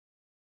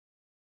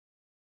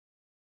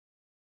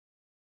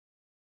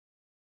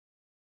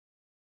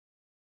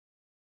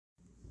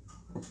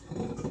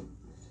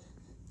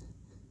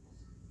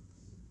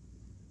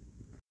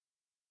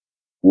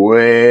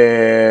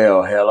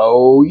Well,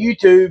 hello,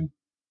 YouTube.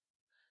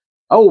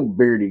 Old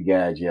bearded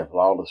guy Jeff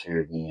Lawless here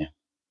again.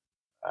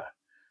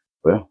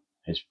 Well,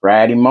 it's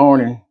Friday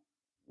morning.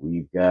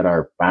 We've got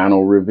our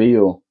final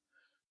reveal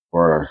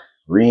for our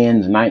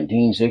Wren's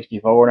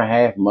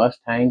 1964.5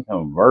 Mustang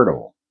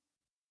convertible.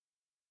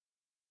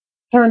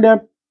 Turned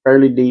out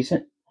fairly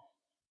decent.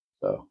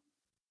 So,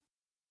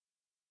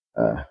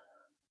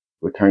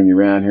 we'll turn you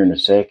around here in a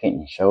second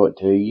and show it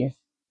to you.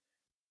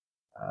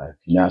 If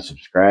you're not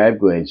subscribed,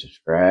 go ahead and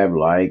subscribe,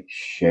 like,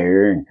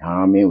 share, and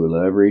comment. We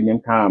love reading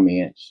them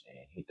comments.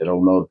 And hit that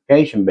old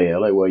notification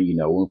bell. That way you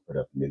know when we put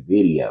up a new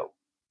video.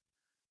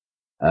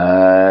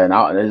 And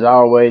as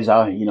always,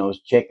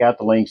 check out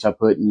the links I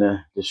put in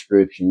the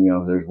description.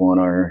 There's one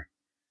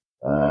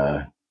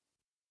on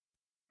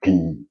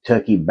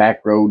Kentucky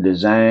Backroad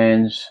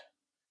Designs.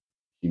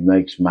 She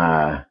makes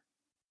my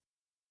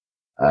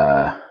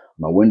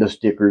my window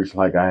stickers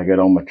like I got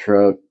on my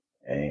truck.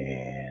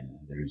 And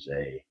there's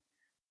a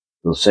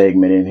little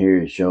segment in here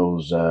that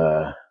shows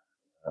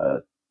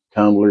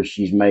tumblers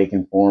she's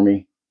making for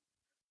me.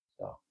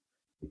 So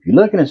if you're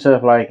looking at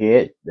stuff like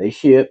it, they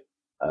ship.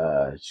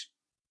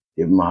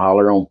 Give them a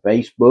holler on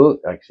Facebook.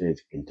 Like I said,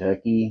 it's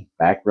Kentucky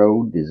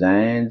Backroad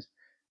Designs.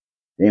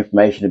 The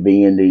information will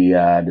be in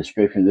the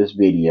description of this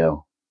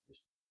video.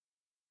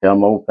 Tell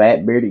them old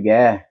fat bearded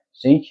guy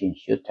sent you and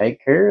she'll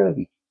take care of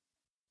you.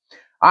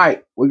 All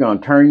right, we're going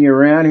to turn you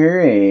around here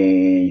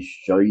and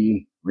show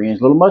you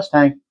Wren's little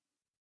Mustang.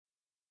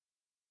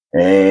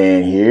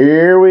 And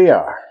here we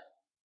are.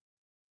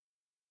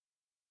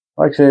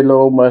 Like I said, the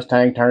little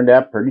Mustang turned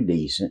out pretty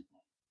decent.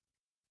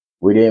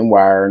 We didn't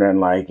wire nothing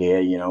like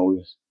it,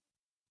 we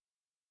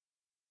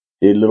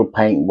did a little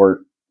paint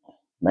work,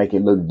 make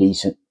it look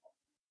decent.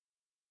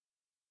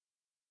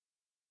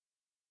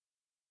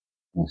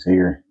 You can see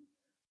her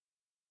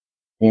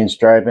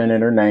pinstriping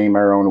and her name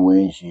are on the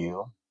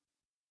windshield.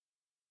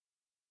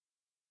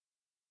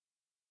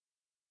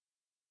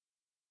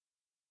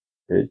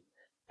 It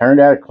turned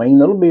out a clean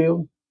little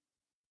build.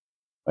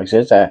 Like I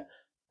said, it's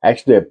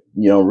actually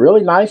a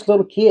really nice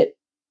little kit.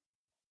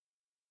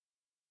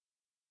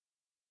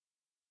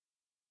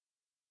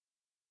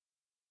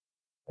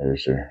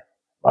 There's her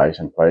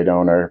license plate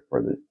on there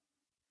for the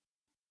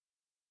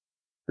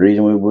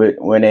reason we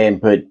went ahead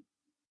and put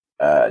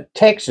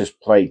Texas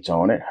plates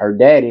on it. Her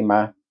daddy,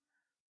 my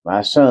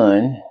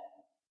son,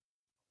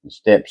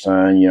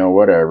 stepson,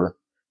 whatever.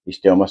 He's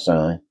still my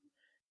son.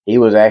 He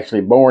was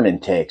actually born in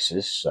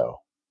Texas, so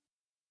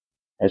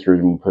that's the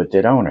reason we put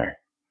that on there.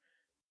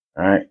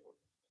 All right.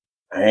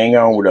 Hang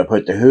on, we're gonna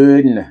put the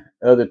hood and the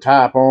other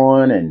top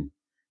on and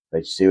let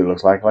you see what it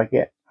looks like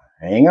that.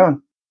 Hang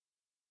on.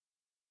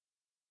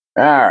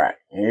 All right,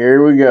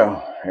 here we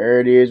go.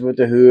 There it is with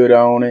the hood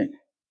on it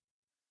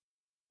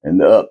and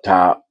the up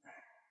top.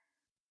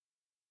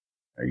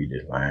 There, you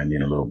just lined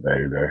in a little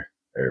better there.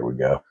 There we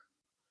go.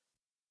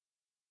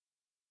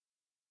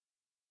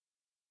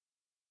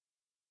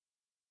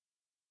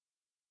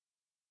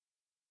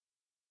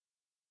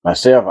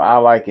 Myself, I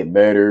like it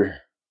better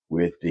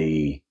with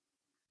the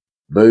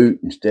boot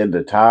instead of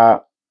the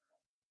top.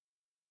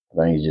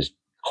 I think it's just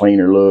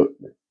cleaner look.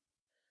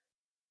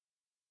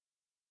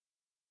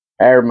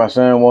 However, my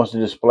son wants to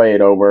display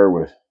it over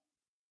with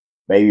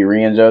Baby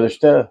Wren's other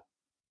stuff.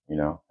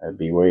 That'd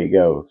be where he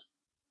goes.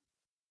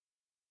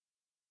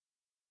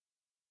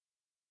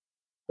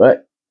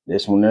 But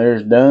this one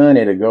there's done.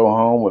 It'll go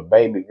home with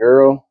baby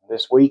girl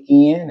this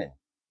weekend. And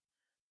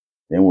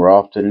then we're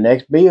off to the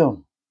next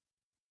build.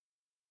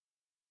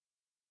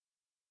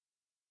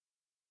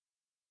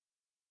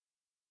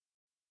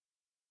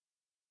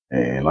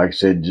 And like I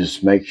said,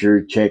 just make sure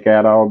to check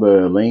out all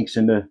the links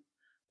in the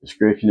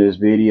description of this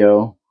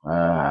video.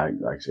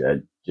 Like I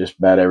said, just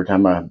about every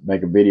time I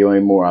make a video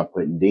anymore, I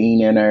put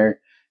Dean in there.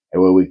 That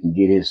way we can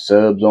get his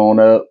subs on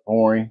up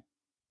for him.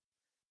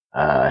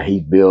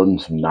 He's building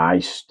some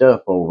nice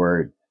stuff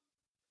over at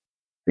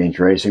Bench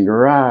Racing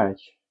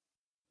Garage.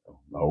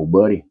 My old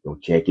buddy, go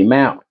check him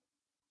out.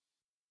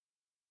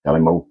 Tell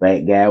him old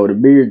fat guy with a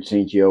beard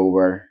sent you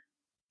over.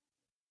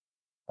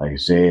 Like I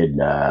said,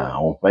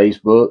 on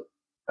Facebook,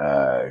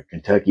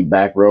 Kentucky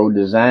Backroad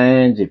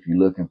Designs. If you're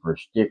looking for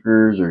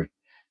stickers, or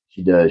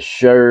she does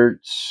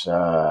shirts,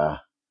 the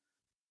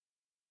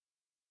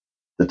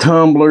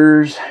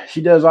tumblers.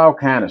 She does all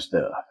kind of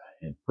stuff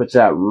and puts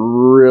out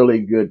really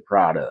good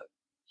product.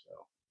 So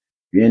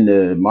if you're in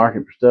the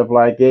market for stuff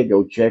like that,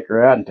 go check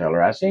her out and tell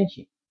her I sent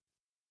you.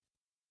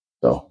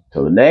 So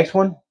till the next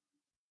one,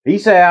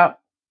 peace out.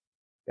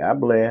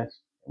 God bless.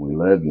 And we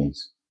love you.